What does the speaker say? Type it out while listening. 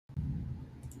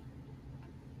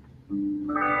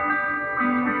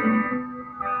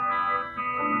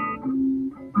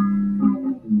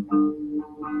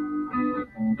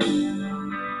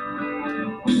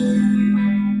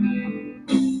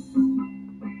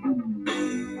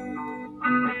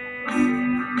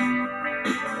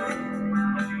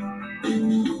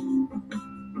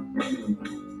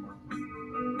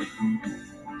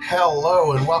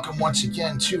Hello, and welcome once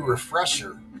again to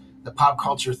Refresher, the Pop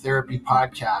Culture Therapy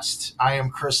Podcast. I am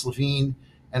Chris Levine,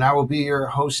 and I will be your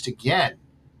host again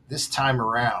this time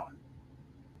around.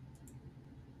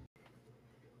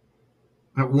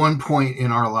 At one point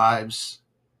in our lives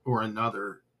or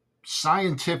another,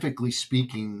 scientifically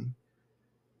speaking,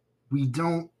 we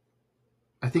don't,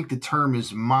 I think the term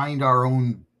is mind our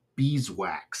own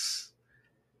beeswax.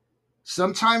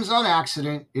 Sometimes on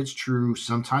accident, it's true.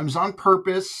 Sometimes on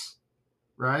purpose,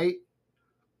 right?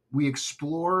 We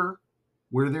explore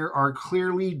where there are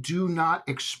clearly do not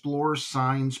explore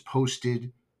signs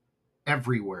posted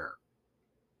everywhere.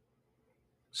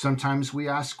 Sometimes we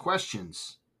ask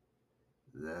questions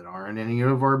that aren't any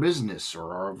of our business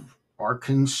or of our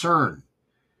concern.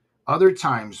 Other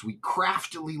times we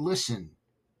craftily listen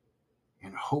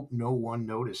and hope no one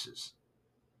notices.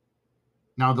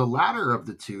 Now, the latter of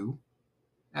the two,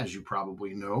 as you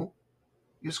probably know,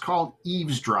 is called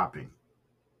eavesdropping.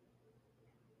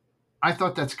 I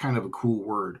thought that's kind of a cool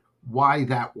word. Why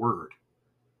that word?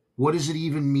 What does it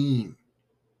even mean?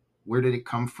 Where did it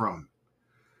come from?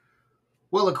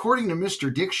 Well, according to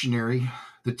Mr. Dictionary,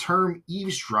 the term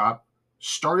eavesdrop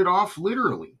started off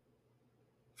literally.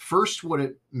 First, what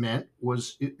it meant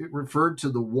was it referred to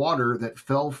the water that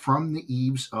fell from the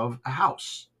eaves of a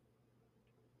house.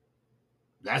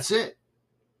 That's it.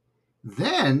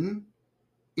 Then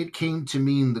it came to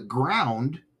mean the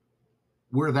ground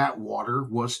where that water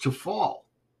was to fall.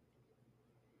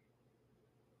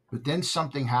 But then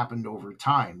something happened over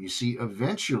time. You see,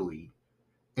 eventually,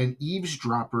 an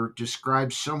eavesdropper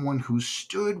describes someone who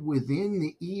stood within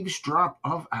the eavesdrop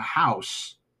of a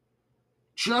house,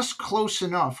 just close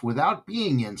enough without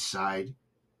being inside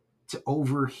to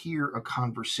overhear a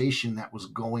conversation that was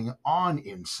going on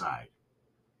inside.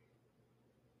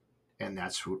 And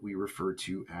that's what we refer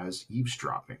to as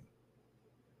eavesdropping.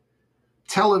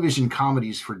 Television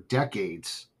comedies for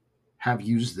decades have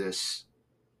used this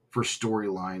for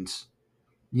storylines,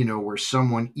 where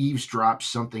someone eavesdrops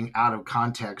something out of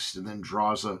context and then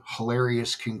draws a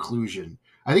hilarious conclusion.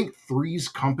 I think Three's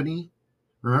Company,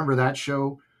 remember that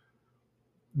show?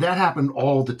 That happened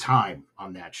all the time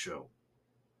on that show.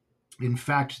 In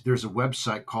fact, there's a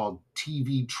website called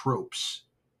TV Tropes,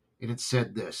 and it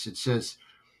said this. It says,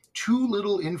 "Too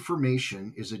little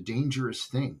information is a dangerous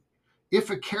thing. If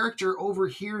a character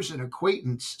overhears an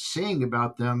acquaintance saying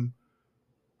about them,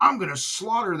 'I'm going to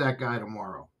slaughter that guy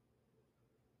tomorrow,'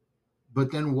 but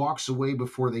then walks away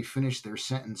before they finish their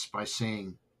sentence by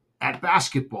saying, 'at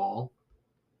basketball,'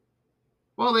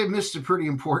 well, they've missed a pretty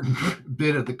important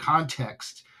bit of the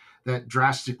context that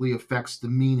drastically affects the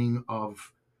meaning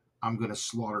of 'I'm going to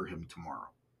slaughter him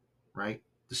tomorrow,' right?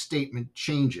 The statement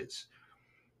changes.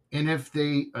 And if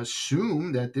they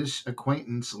assume that this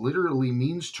acquaintance literally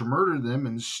means to murder them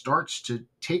and starts to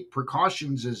take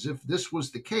precautions as if this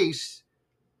was the case,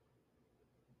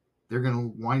 they're going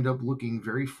to wind up looking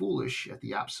very foolish at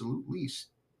the absolute least.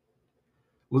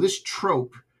 Well, this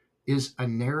trope is a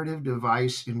narrative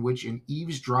device in which an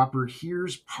eavesdropper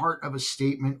hears part of a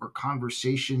statement or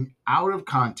conversation out of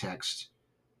context,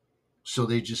 so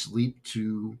they just leap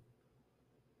to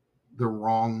the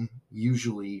wrong,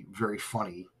 usually very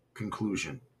funny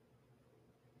conclusion.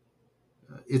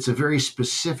 It's a very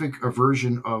specific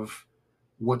version of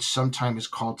what's sometimes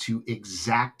called to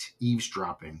exact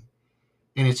eavesdropping.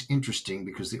 And it's interesting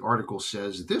because the article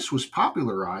says this was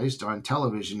popularized on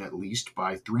television, at least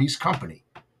by Three's Company.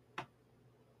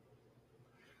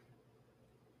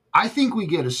 I think we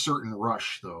get a certain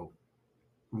rush, though,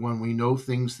 when we know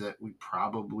things that we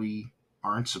probably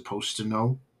aren't supposed to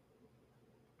know.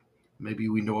 Maybe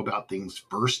we know about things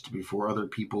first before other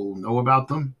people know about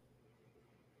them.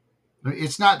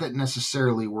 It's not that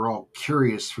necessarily we're all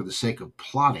curious for the sake of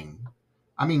plotting.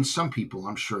 I mean, some people,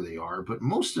 I'm sure they are, but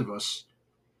most of us,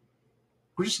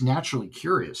 we're just naturally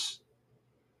curious.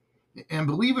 And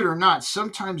believe it or not,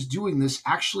 sometimes doing this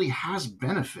actually has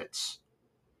benefits.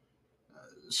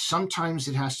 Sometimes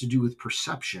it has to do with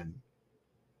perception.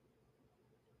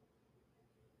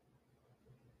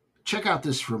 Check out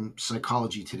this from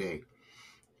Psychology Today.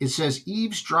 It says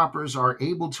eavesdroppers are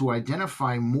able to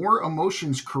identify more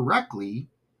emotions correctly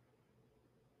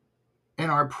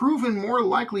and are proven more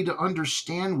likely to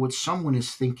understand what someone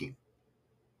is thinking.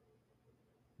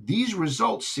 These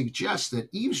results suggest that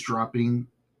eavesdropping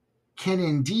can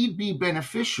indeed be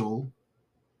beneficial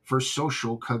for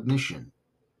social cognition.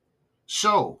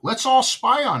 So let's all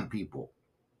spy on people.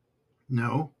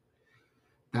 No,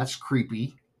 that's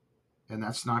creepy and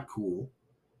that's not cool.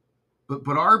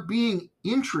 But our being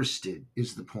interested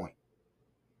is the point.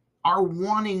 Our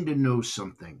wanting to know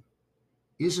something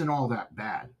isn't all that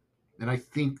bad. And I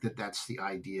think that that's the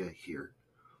idea here.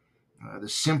 The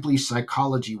Simply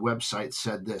Psychology website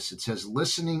said this. It says,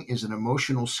 listening is an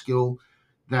emotional skill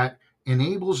that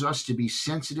enables us to be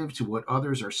sensitive to what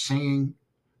others are saying,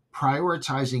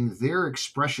 prioritizing their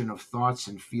expression of thoughts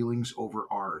and feelings over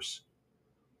ours.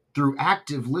 Through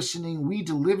active listening, we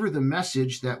deliver the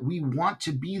message that we want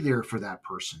to be there for that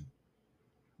person.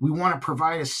 We want to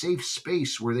provide a safe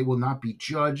space where they will not be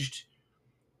judged,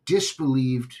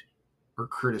 disbelieved, or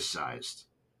criticized.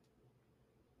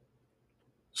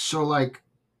 So, like,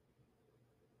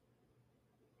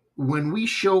 when we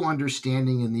show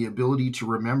understanding and the ability to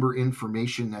remember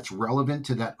information that's relevant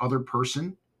to that other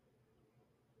person,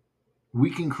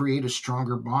 we can create a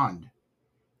stronger bond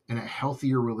and a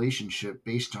healthier relationship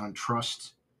based on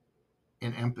trust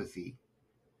and empathy.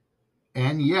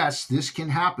 And yes, this can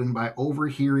happen by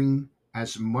overhearing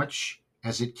as much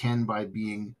as it can by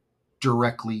being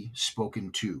directly spoken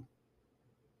to.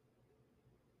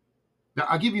 Now,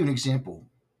 I'll give you an example.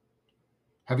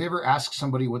 Have you ever asked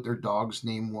somebody what their dog's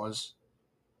name was?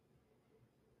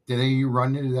 Then you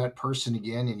run into that person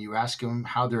again and you ask them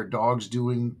how their dog's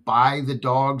doing by the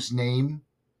dog's name,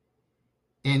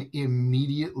 and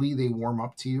immediately they warm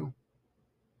up to you?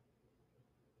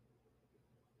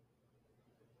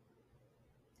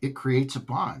 It creates a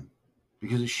bond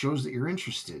because it shows that you're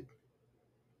interested.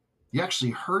 You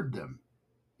actually heard them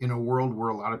in a world where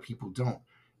a lot of people don't.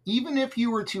 Even if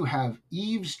you were to have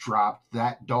eavesdropped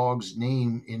that dog's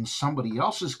name in somebody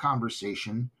else's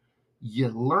conversation, you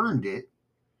learned it,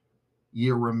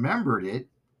 you remembered it,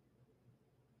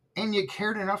 and you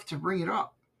cared enough to bring it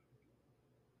up.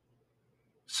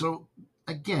 So,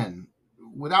 again,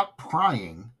 without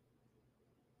prying,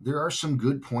 there are some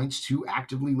good points to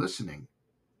actively listening.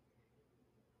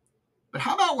 But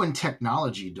how about when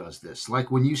technology does this? Like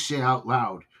when you say out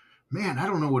loud, man, I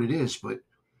don't know what it is, but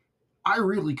I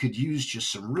really could use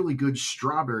just some really good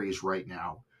strawberries right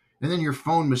now. And then your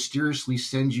phone mysteriously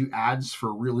sends you ads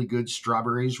for really good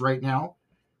strawberries right now.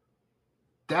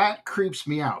 That creeps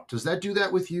me out. Does that do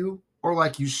that with you? Or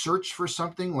like you search for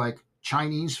something like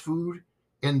Chinese food,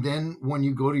 and then when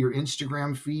you go to your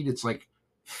Instagram feed, it's like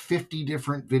 50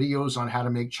 different videos on how to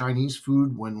make Chinese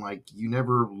food when like you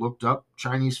never looked up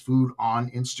Chinese food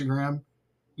on Instagram.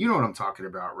 You know what I'm talking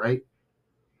about, right?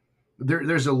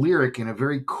 There's a lyric in a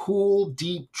very cool,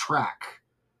 deep track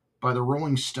by the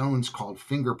Rolling Stones called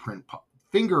Fingerprint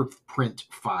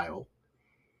File.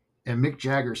 And Mick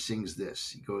Jagger sings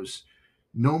this. He goes,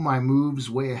 know my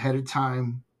moves way ahead of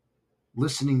time,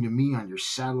 listening to me on your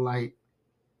satellite,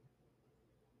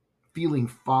 feeling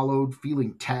followed,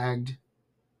 feeling tagged,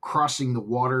 crossing the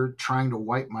water, trying to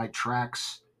wipe my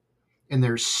tracks. And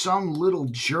there's some little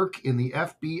jerk in the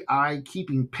FBI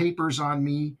keeping papers on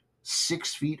me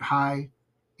 6 feet high,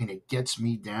 and it gets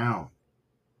me down.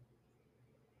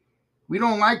 We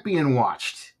don't like being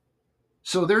watched.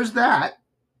 So there's that,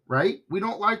 right? We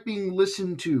don't like being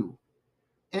listened to.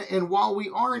 And while we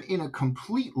aren't in a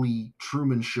completely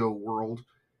Truman Show world,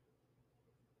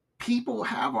 people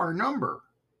have our number.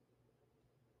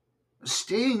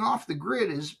 Staying off the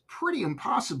grid is pretty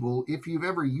impossible if you've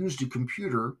ever used a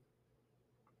computer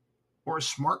or a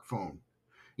smartphone.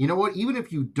 You know what? Even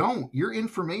if you don't, your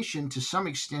information to some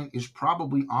extent is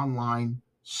probably online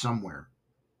somewhere.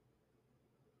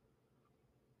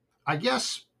 I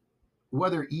guess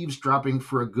whether eavesdropping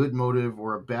for a good motive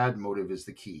or a bad motive is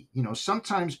the key. You know,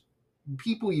 sometimes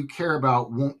people you care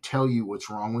about won't tell you what's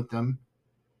wrong with them.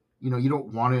 You know, you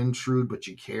don't want to intrude, but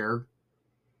you care.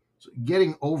 So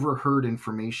getting overheard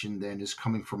information then is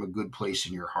coming from a good place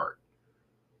in your heart.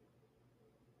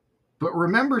 But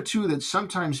remember, too, that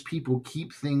sometimes people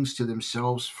keep things to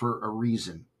themselves for a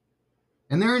reason,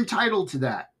 and they're entitled to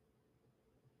that.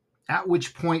 At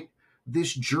which point,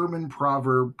 this German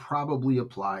proverb probably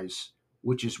applies,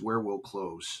 which is where we'll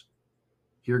close.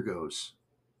 Here goes.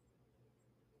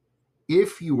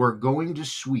 If you are going to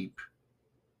sweep,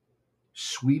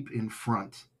 sweep in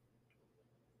front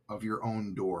of your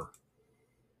own door.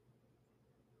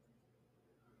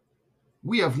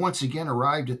 We have once again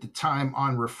arrived at the time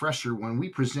on Refresher when we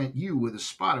present you with a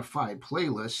Spotify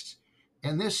playlist,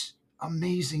 and this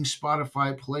amazing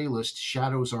Spotify playlist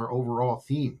shadows our overall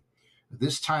theme.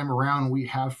 This time around, we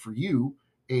have for you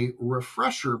a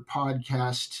Refresher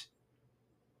podcast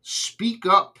Speak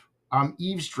Up I'm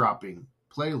Eavesdropping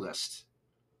playlist.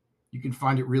 You can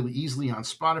find it really easily on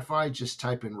Spotify. Just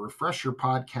type in Refresher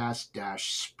Podcast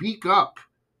dash Speak Up.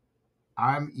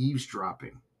 I'm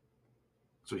Eavesdropping.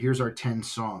 So here's our 10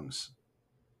 songs.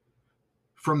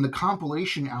 From the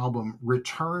compilation album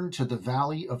Return to the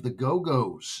Valley of the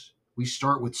Go-Go's, we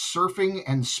start with Surfing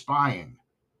and Spying.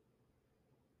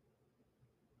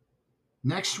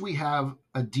 Next, we have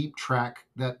a deep track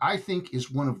that I think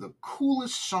is one of the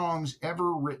coolest songs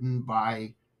ever written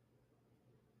by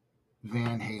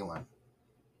Van Halen.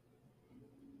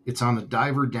 It's on the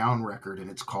Diver Down record, and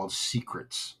it's called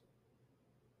Secrets.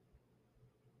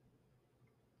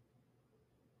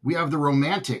 We have the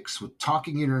Romantics with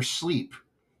Talking in Her Sleep.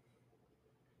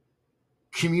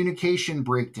 Communication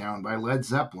Breakdown by Led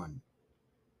Zeppelin.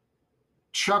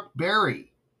 Chuck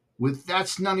Berry with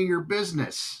That's None of Your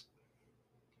Business.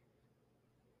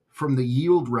 From the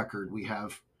Yield record, we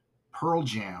have Pearl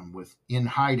Jam with In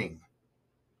Hiding.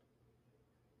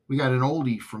 We got an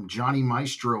oldie from Johnny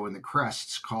Maestro and the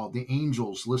Crests called The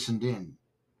Angels Listened In.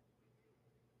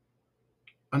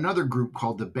 Another group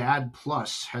called The Bad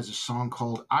Plus has a song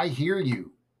called I Hear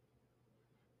You.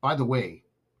 By the way,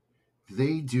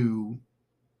 they do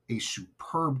a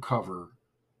superb cover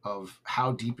of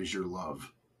How Deep Is Your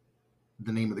Love.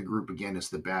 The name of the group again is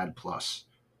The Bad Plus.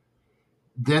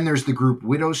 Then there's the group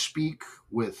Widow Speak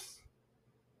with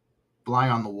Fly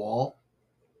on the Wall.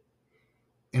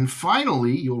 And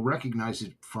finally, you'll recognize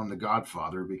it from The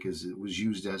Godfather because it was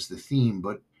used as the theme,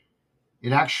 but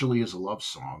it actually is a love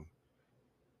song.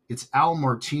 It's Al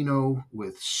Martino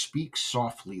with Speak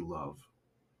Softly, Love.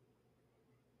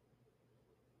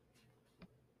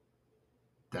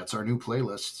 That's our new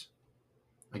playlist.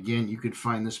 Again, you could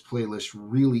find this playlist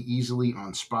really easily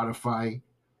on Spotify.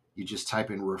 You just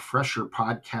type in Refresher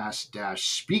Podcast dash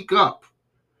Speak Up.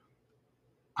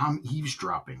 I'm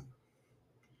Eavesdropping.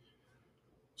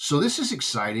 So this is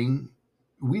exciting.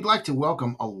 We'd like to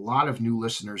welcome a lot of new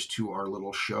listeners to our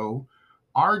little show.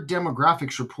 Our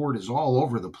demographics report is all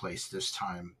over the place this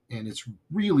time, and it's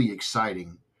really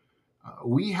exciting.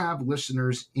 We have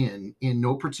listeners in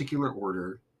no particular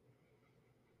order: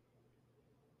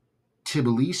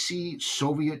 Tbilisi,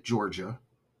 Soviet Georgia;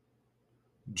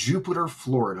 Jupiter,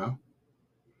 Florida;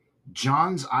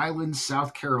 Johns Island,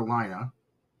 South Carolina;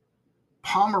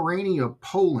 Pomerania,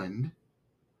 Poland;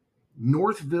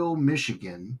 Northville,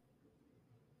 Michigan;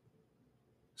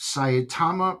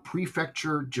 Saitama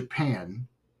Prefecture, Japan;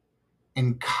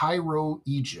 and Cairo,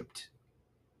 Egypt.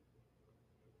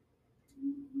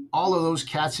 All of those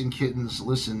cats and kittens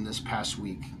listened this past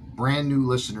week. Brand new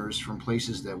listeners from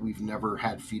places that we've never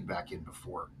had feedback in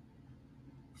before.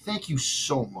 Thank you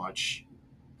so much.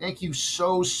 Thank you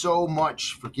so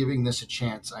much for giving this a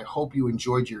chance. I hope you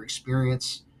enjoyed your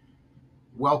experience.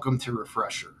 Welcome to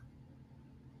Refresher.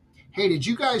 Hey, did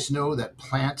you guys know that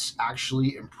plants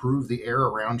actually improve the air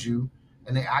around you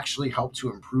and they actually help to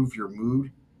improve your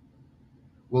mood?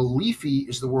 Well, Leafy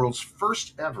is the world's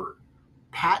first ever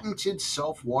patented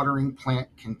self-watering plant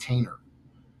container.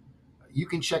 You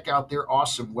can check out their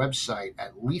awesome website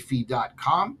at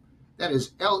leafy.com. That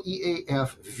is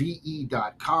LEAFVE.com.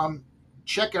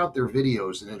 Check out their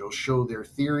videos and it'll show their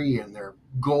theory and their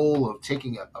goal of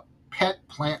taking a pet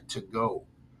plant to go.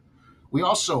 We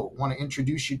also want to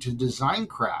introduce you to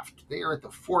Designcraft. They are at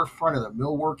the forefront of the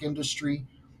millwork industry,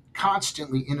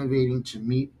 constantly innovating to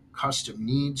meet custom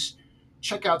needs.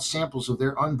 Check out samples of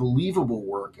their unbelievable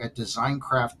work at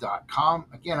designcraft.com.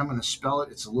 Again, I'm going to spell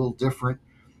it. It's a little different.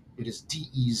 It is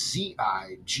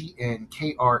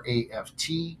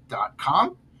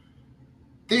DEZIGNKRAFT.com.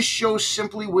 This show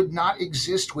simply would not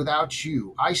exist without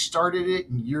you. I started it,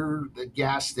 and you're the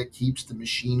gas that keeps the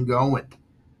machine going.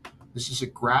 This is a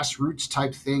grassroots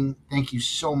type thing. Thank you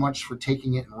so much for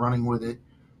taking it and running with it.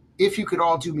 If you could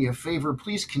all do me a favor,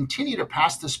 please continue to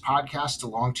pass this podcast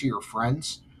along to your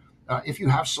friends. If you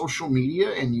have social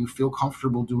media and you feel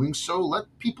comfortable doing so, let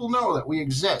people know that we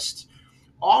exist.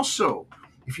 Also,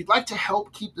 if you'd like to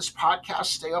help keep this podcast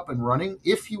stay up and running,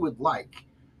 if you would like,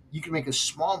 you can make a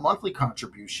small monthly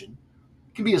contribution.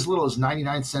 It can be as little as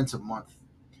 99 cents a month.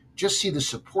 Just see the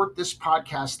Support This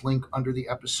Podcast link under the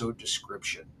episode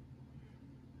description.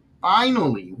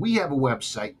 Finally, we have a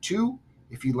website too.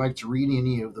 If you'd like to read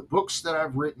any of the books that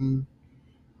I've written,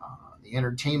 the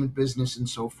entertainment business and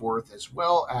so forth, as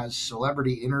well as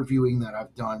celebrity interviewing that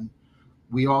I've done.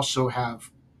 We also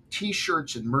have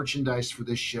t-shirts and merchandise for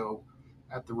this show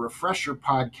at the Refresher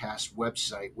Podcast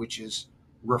website, which is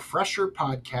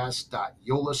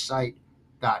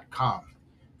refresherpodcast.yolasite.com.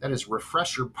 That is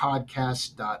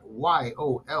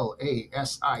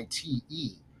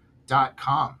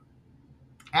refresherpodcast.yolasite.com.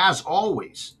 As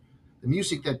always, The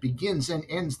music that begins and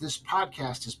ends this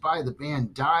podcast is by the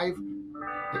band Dive.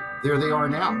 There they are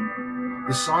now.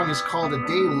 The song is called A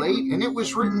Day Late, and it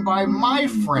was written by my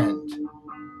friend,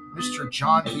 Mr.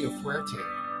 John Villafuerte.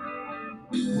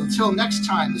 Well, until next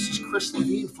time, this is Chris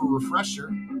Levine for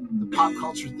Refresher, the Pop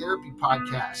Culture Therapy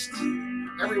Podcast.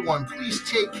 Everyone, please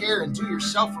take care and do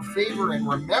yourself a favor, and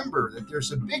remember that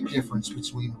there's a big difference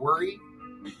between worry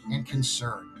and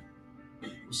concern.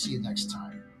 We'll see you next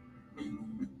time.